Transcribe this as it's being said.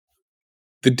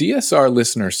The DSR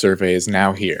listener survey is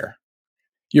now here.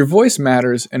 Your voice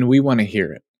matters and we want to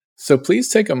hear it. So please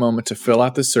take a moment to fill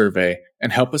out the survey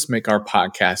and help us make our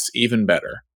podcasts even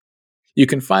better. You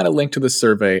can find a link to the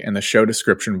survey in the show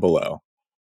description below.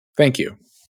 Thank you.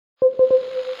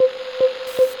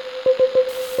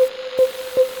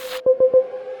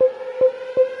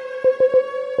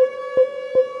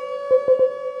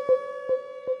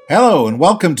 Hello and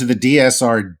welcome to the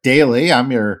DSR Daily.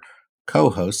 I'm your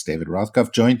co-host, David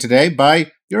Rothkopf, joined today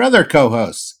by your other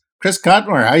co-hosts, Chris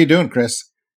Cotmore. How you doing, Chris?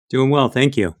 Doing well,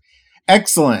 thank you.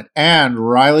 Excellent. And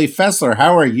Riley Fessler.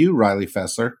 How are you, Riley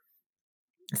Fessler?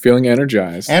 Feeling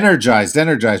energized. Energized,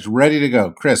 ready to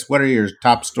go. Chris, what are your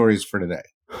top stories for today?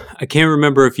 I can't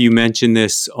remember if you mentioned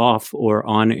this off or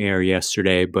on air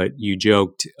yesterday, but you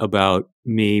joked about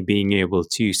me being able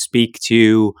to speak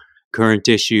to current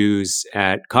issues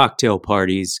at cocktail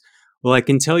parties. Well, I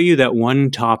can tell you that one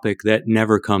topic that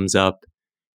never comes up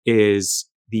is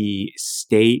the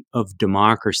state of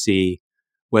democracy,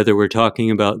 whether we're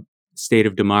talking about state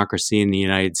of democracy in the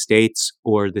United States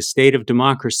or the state of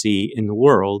democracy in the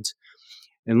world.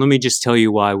 And let me just tell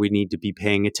you why we need to be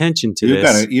paying attention to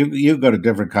this. You go to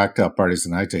different cocktail parties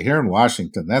than I do. Here in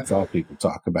Washington, that's all people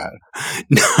talk about.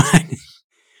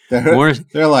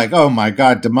 They're like, oh my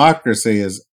God, democracy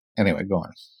is... Anyway, go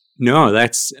on. No,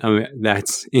 that's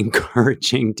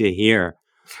encouraging to hear.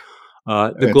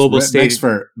 The global state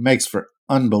makes for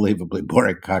unbelievably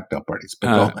boring cocktail parties. But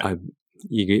go on.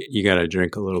 You got to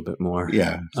drink a little bit more.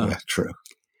 Yeah, true.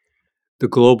 The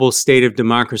Global State of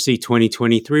Democracy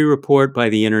 2023 report by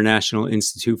the International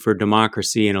Institute for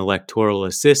Democracy and Electoral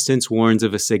Assistance warns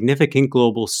of a significant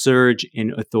global surge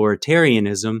in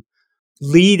authoritarianism.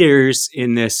 Leaders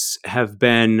in this have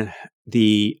been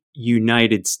the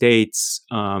United States,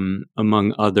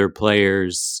 among other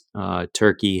players,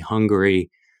 Turkey,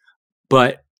 Hungary,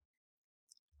 but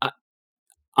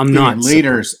I'm not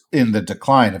leaders in the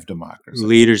decline of democracy.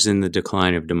 Leaders in the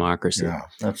decline of democracy. Yeah,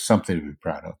 that's something to be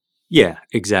proud of. Yeah,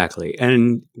 exactly.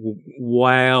 And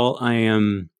while I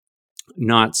am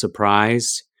not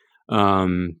surprised,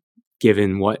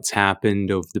 given what's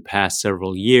happened over the past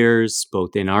several years,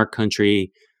 both in our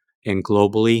country and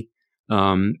globally,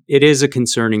 it is a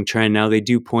concerning trend. Now, they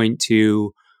do point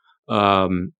to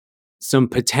some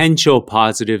potential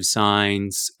positive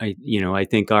signs. I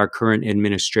think our current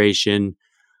administration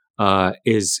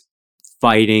is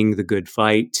fighting the good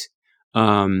fight,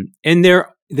 and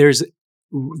there's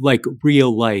like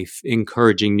real life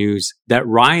encouraging news that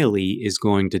Riley is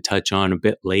going to touch on a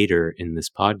bit later in this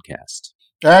podcast.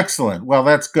 Excellent. Well,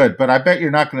 that's good. But I bet you're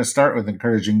not going to start with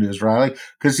encouraging news, Riley,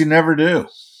 because you never do.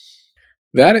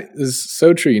 That is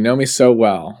so true. You know me so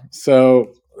well.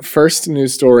 So first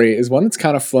news story is one that's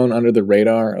kind of flown under the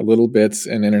radar a little bit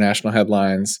in international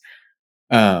headlines.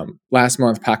 Last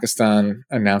month, Pakistan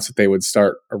announced that they would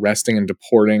start arresting and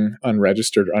deporting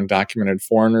unregistered, undocumented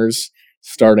foreigners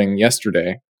starting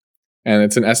yesterday. And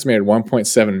it's an estimated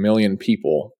 1.7 million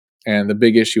people. And the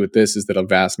big issue with this is that a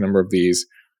vast number of these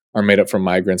are made up from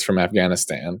migrants from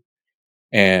Afghanistan.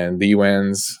 And the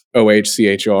UN's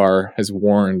OHCHR has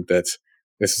warned that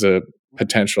this is a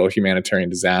potential humanitarian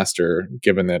disaster,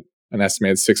 given that an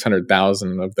estimated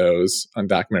 600,000 of those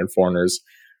undocumented foreigners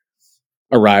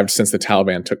arrived since the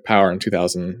Taliban took power in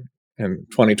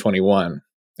 2021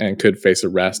 and could face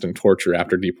arrest and torture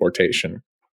after deportation.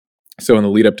 So in the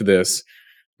lead up to this,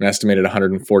 an estimated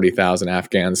 140,000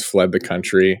 Afghans fled the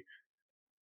country,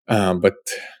 but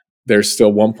there's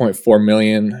still 1.4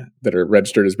 million that are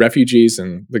registered as refugees,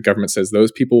 and the government says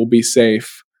those people will be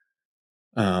safe.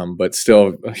 But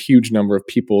still a huge number of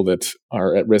people that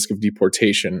are at risk of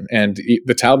deportation. And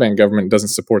the Taliban government doesn't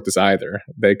support this either.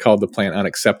 They called the plan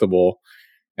unacceptable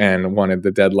and wanted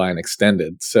the deadline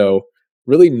extended. So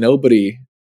really nobody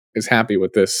is happy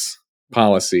with this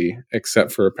policy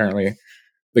except for apparently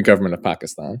the government of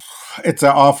Pakistan. It's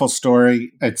an awful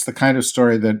story. It's the kind of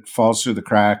story that falls through the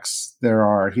cracks. There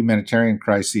are humanitarian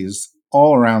crises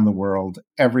all around the world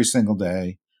every single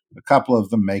day. A couple of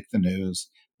them make the news.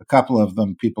 A couple of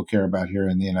them people care about here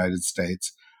in the United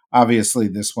States. Obviously,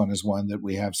 this one is one that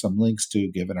we have some links to,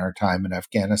 given our time in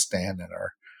Afghanistan and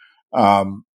our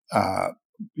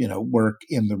work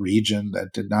in the region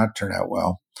that did not turn out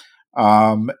well.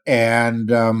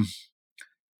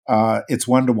 It's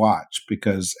one to watch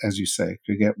because, as you say, it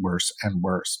could get worse and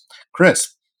worse.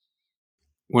 Chris.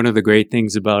 One of the great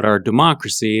things about our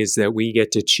democracy is that we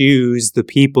get to choose the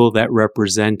people that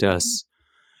represent us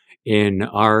in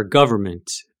our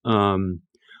government.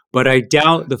 But I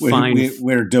doubt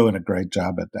we're doing a great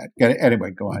job at that.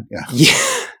 Anyway, go on. Yeah.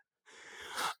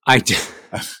 I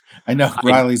know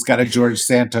Riley's got a George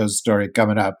Santos story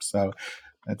coming up, so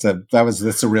That's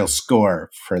a real score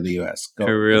for the U.S. I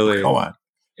Go really, on.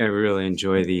 I really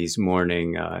enjoy these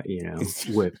morning,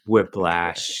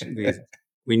 whiplash.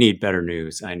 We need better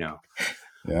news. I know.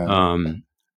 Yeah.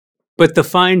 But the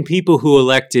fine people who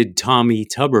elected Tommy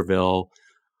Tuberville,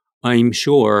 I'm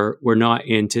sure, were not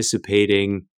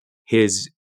anticipating his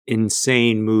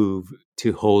insane move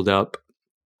to hold up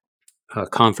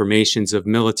confirmations of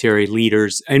military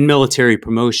leaders and military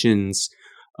promotions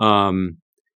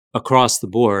across the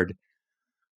board.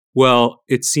 Well,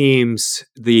 it seems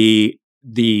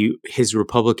his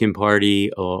Republican Party,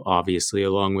 obviously,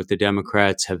 along with the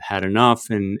Democrats, have had enough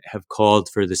and have called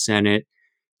for the Senate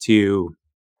to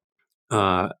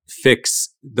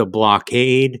fix the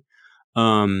blockade.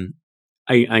 I'm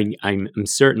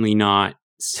certainly not.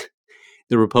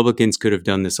 The Republicans could have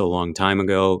done this a long time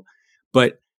ago,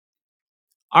 but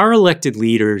our elected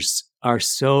leaders are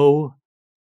so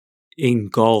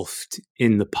engulfed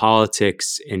in the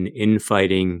politics and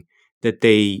infighting that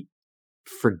they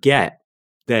forget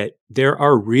that there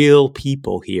are real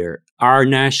people here. Our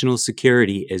national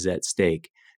security is at stake.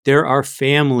 There are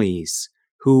families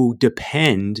who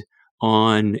depend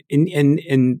on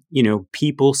and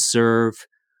people serve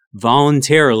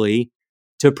voluntarily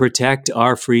to protect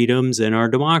our freedoms and our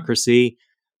democracy,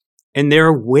 and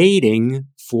they're waiting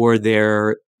for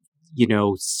their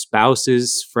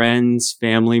spouses, friends,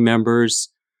 family members,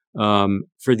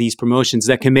 for these promotions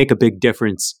that can make a big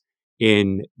difference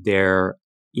in their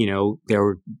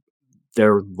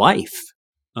life.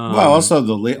 Well, also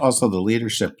the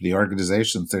leadership, the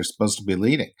organizations they're supposed to be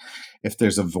leading. If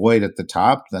there's a void at the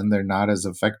top, then they're not as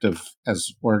effective as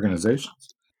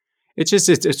organizations.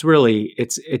 It's really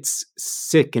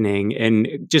sickening. And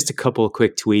just a couple of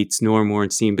quick tweets. Norm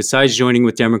Ornstein: besides joining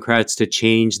with Democrats to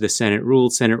change the Senate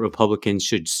rules, Senate Republicans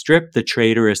should strip the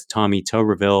traitorous Tommy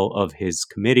Tuberville of his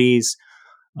committees.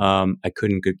 I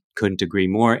couldn't agree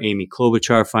more. Amy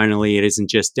Klobuchar: finally, it isn't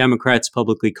just Democrats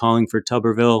publicly calling for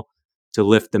Tuberville to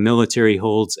lift the military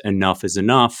holds. Enough is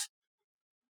enough.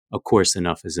 Of course,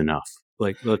 enough is enough.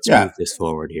 Let's move this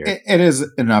forward here. It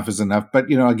is enough is enough, but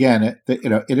again,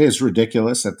 it is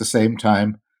ridiculous. At the same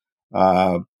time,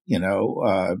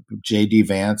 J.D.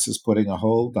 Vance is putting a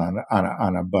hold on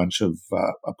a bunch of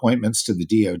appointments to the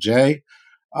DOJ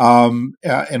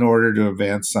in order to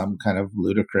advance some kind of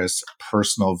ludicrous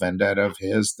personal vendetta of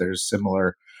his. There's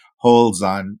similar holds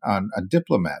on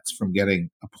diplomats from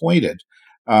getting appointed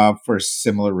for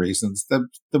similar reasons. The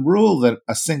rule that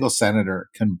a single senator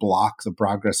can block the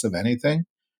progress of anything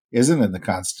isn't in the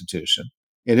Constitution.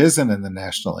 It isn't in the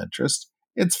national interest.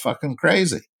 It's fucking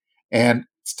crazy. And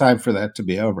it's time for that to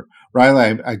be over.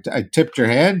 Riley, I tipped your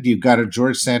hand. You've got a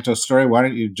George Santos story. Why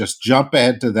don't you just jump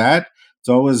ahead to that? It's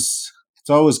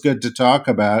always good to talk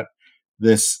about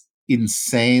this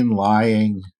insane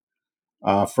lying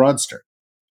fraudster.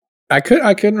 I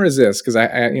couldn't resist because I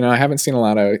haven't seen a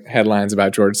lot of headlines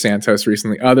about George Santos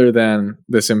recently, other than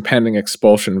this impending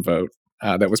expulsion vote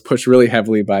that was pushed really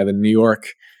heavily by the New York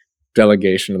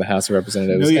delegation of the House of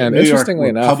Representatives, and interestingly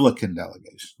enough, Republican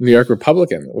delegation, New York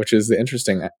Republican, which is the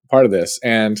interesting part of this.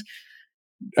 And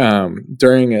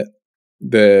during it,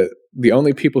 the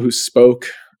only people who spoke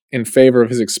in favor of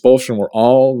his expulsion were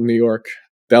all New York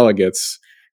delegates,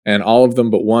 and all of them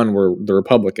but one were the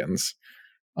Republicans.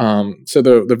 So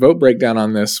the vote breakdown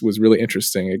on this was really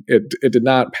interesting. It did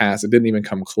not pass. It didn't even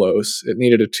come close. It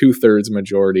needed a 2/3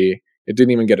 majority. It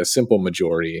didn't even get a simple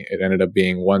majority. It ended up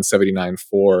being 179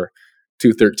 for,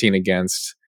 213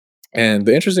 against. And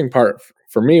the interesting part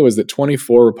for me was that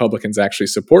 24 Republicans actually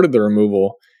supported the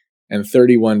removal and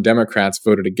 31 Democrats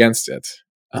voted against it.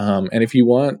 And if you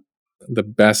want the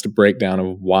best breakdown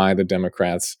of why the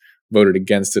Democrats voted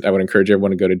against it, I would encourage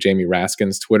everyone to go to Jamie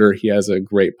Raskin's Twitter. He has a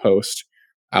great post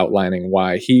outlining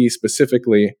why he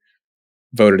specifically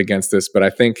voted against this. But I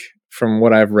think from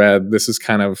what I've read, this is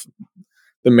kind of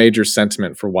the major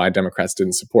sentiment for why Democrats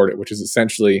didn't support it, which is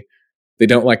essentially they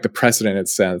don't like the precedented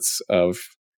sense of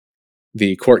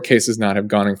the court cases not have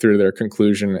gone through their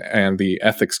conclusion and the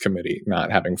ethics committee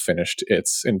not having finished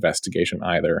its investigation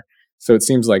either. So it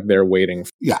seems like they're waiting.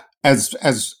 Yeah, as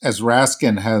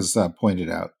Raskin has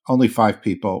pointed out, only 5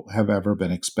 people have ever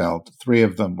been expelled. 3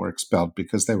 of them were expelled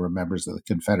because they were members of the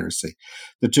Confederacy.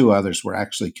 The 2 others were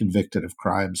actually convicted of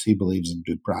crimes. He believes in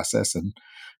due process and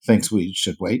thinks we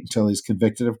should wait until he's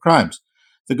convicted of crimes.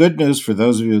 The good news for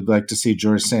those of you who'd like to see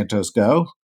George Santos go,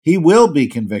 he will be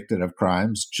convicted of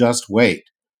crimes. Just wait.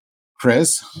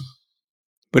 Chris?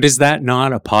 But is that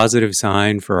not a positive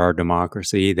sign for our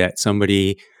democracy that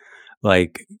somebody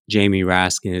like Jamie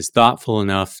Raskin is thoughtful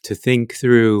enough to think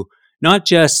through not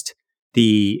just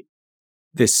the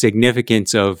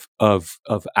significance of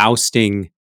ousting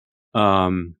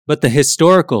But the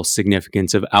historical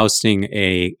significance of ousting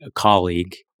a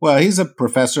colleague. Well, he's a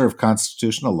professor of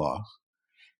constitutional law.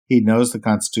 He knows the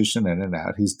Constitution in and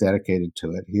out. He's dedicated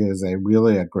to it. He is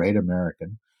really a great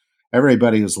American.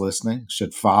 Everybody who's listening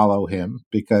should follow him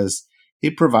because he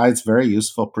provides very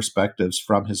useful perspectives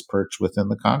from his perch within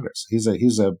the Congress. He's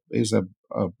a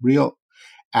real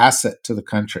asset to the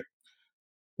country.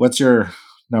 What's your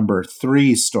number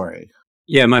 3 story?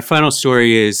 Yeah, my final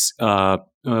story is a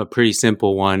pretty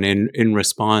simple one. In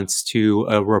response to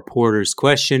a reporter's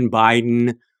question,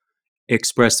 Biden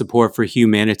expressed support for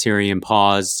humanitarian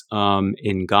pause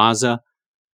in Gaza,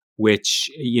 which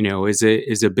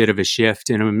is a bit of a shift,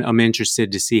 and I'm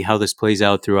interested to see how this plays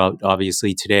out throughout,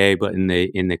 obviously today, but in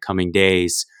the coming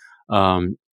days,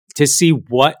 to see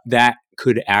what that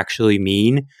could actually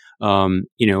mean.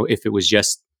 If it was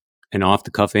just an off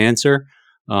the cuff answer,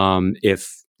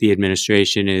 if the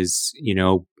administration is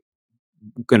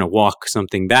going to walk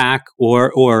something back,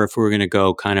 or if we're going to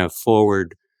go kind of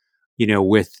forward,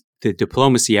 with the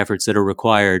diplomacy efforts that are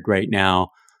required right now,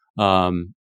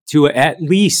 to at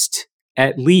least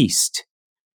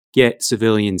get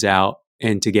civilians out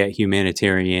and to get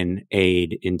humanitarian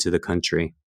aid into the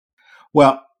country.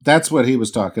 Well, that's what he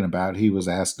was talking about. He was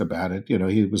asked about it.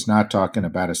 He was not talking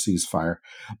about a ceasefire.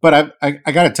 But I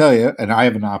got to tell you, and I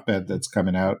have an op-ed that's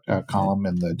coming out, a column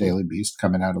in the Daily Beast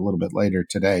coming out a little bit later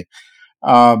today,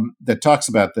 that talks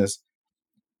about this.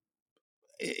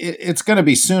 It's going to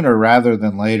be sooner rather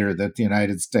than later that the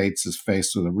United States is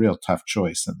faced with a real tough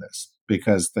choice in this,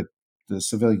 because the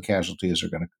civilian casualties are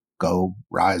going to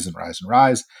rise and rise and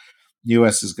rise. The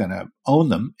U.S. is going to own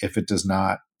them if it does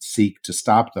not seek to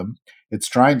stop them. It's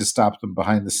trying to stop them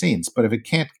behind the scenes, but if it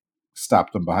can't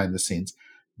stop them behind the scenes,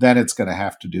 then it's going to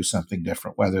have to do something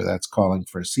different, whether that's calling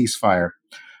for a ceasefire,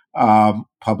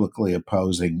 publicly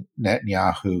opposing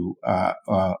Netanyahu,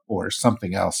 or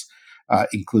something else,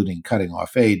 including cutting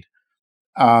off aid.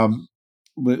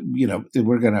 We're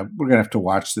gonna have to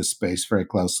watch this space very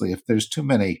closely. If there's too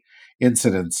many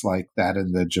incidents like that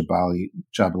in the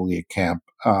Jabalia camp,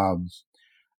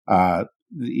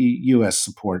 the U.S.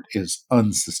 support is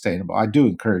unsustainable. I do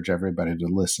encourage everybody to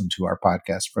listen to our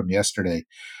podcast from yesterday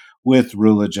with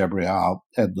Rula Jebrial,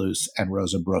 Ed Luce, and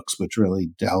Rosa Brooks, which really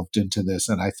delved into this,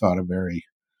 and I thought a very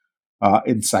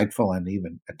insightful and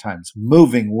even at times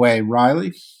moving way.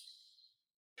 Riley?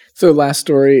 So last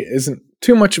story isn't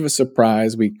too much of a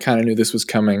surprise. We kind of knew this was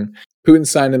coming. Putin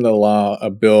signed into law a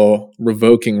bill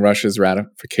revoking Russia's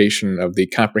ratification of the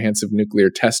Comprehensive Nuclear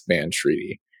Test Ban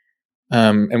Treaty.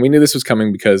 And we knew this was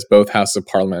coming because both houses of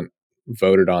parliament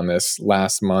voted on this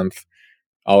last month.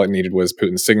 All it needed was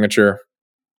Putin's signature.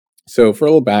 So for a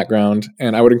little background,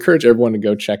 and I would encourage everyone to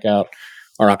go check out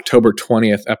our October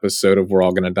 20th episode of We're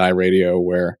All Gonna Die Radio,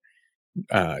 where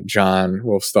John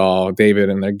Wolfstall, David,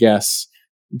 and their guests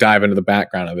dive into the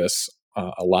background of this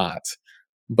a lot.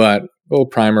 But a little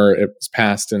primer, it was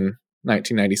passed in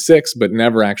 1996, but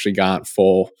never actually got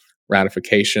full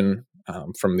ratification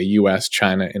from the US,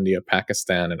 China, India,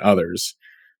 Pakistan, and others.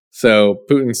 So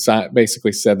Putin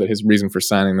basically said that his reason for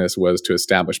signing this was to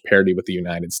establish parity with the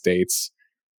United States.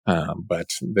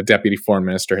 But the deputy foreign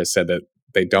minister has said that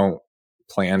they don't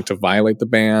plan to violate the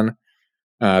ban.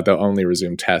 They'll only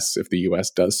resume tests if the U.S.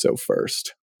 does so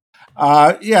first.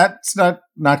 It's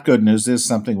not good news. This is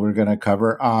something we're going to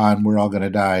cover on We're All Going to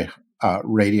Die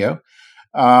Radio,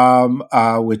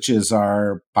 which is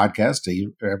our podcast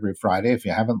every Friday, if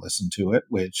you haven't listened to it,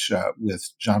 which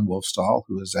with John Wolfstall,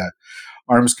 who is a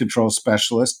arms control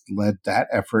specialist, led that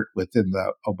effort within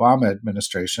the Obama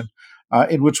administration,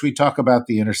 in which we talk about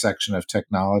the intersection of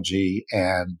technology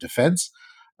and defense,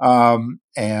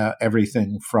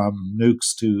 everything from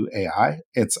nukes to AI.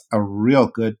 It's a real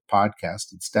good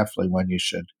podcast. It's definitely one you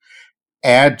should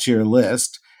add to your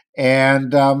list.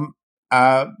 And,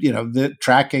 the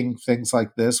tracking things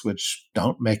like this, which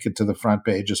don't make it to the front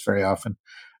pages very often,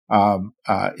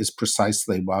 is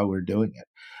precisely why we're doing it.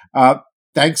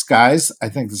 Thanks, guys. I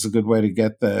think this is a good way to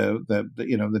get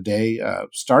the day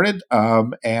started,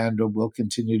 and we'll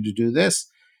continue to do this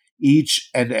each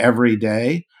and every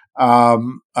day,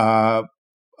 as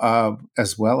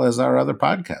well as our other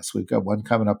podcasts. We've got one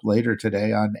coming up later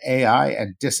today on AI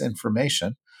and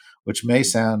disinformation, which may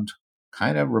sound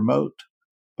kind of remote,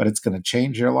 but it's going to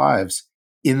change your lives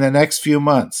in the next few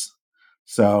months.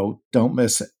 So don't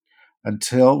miss it.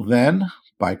 Until then,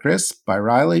 bye, Chris. Bye,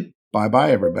 Riley.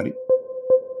 Bye-bye, everybody.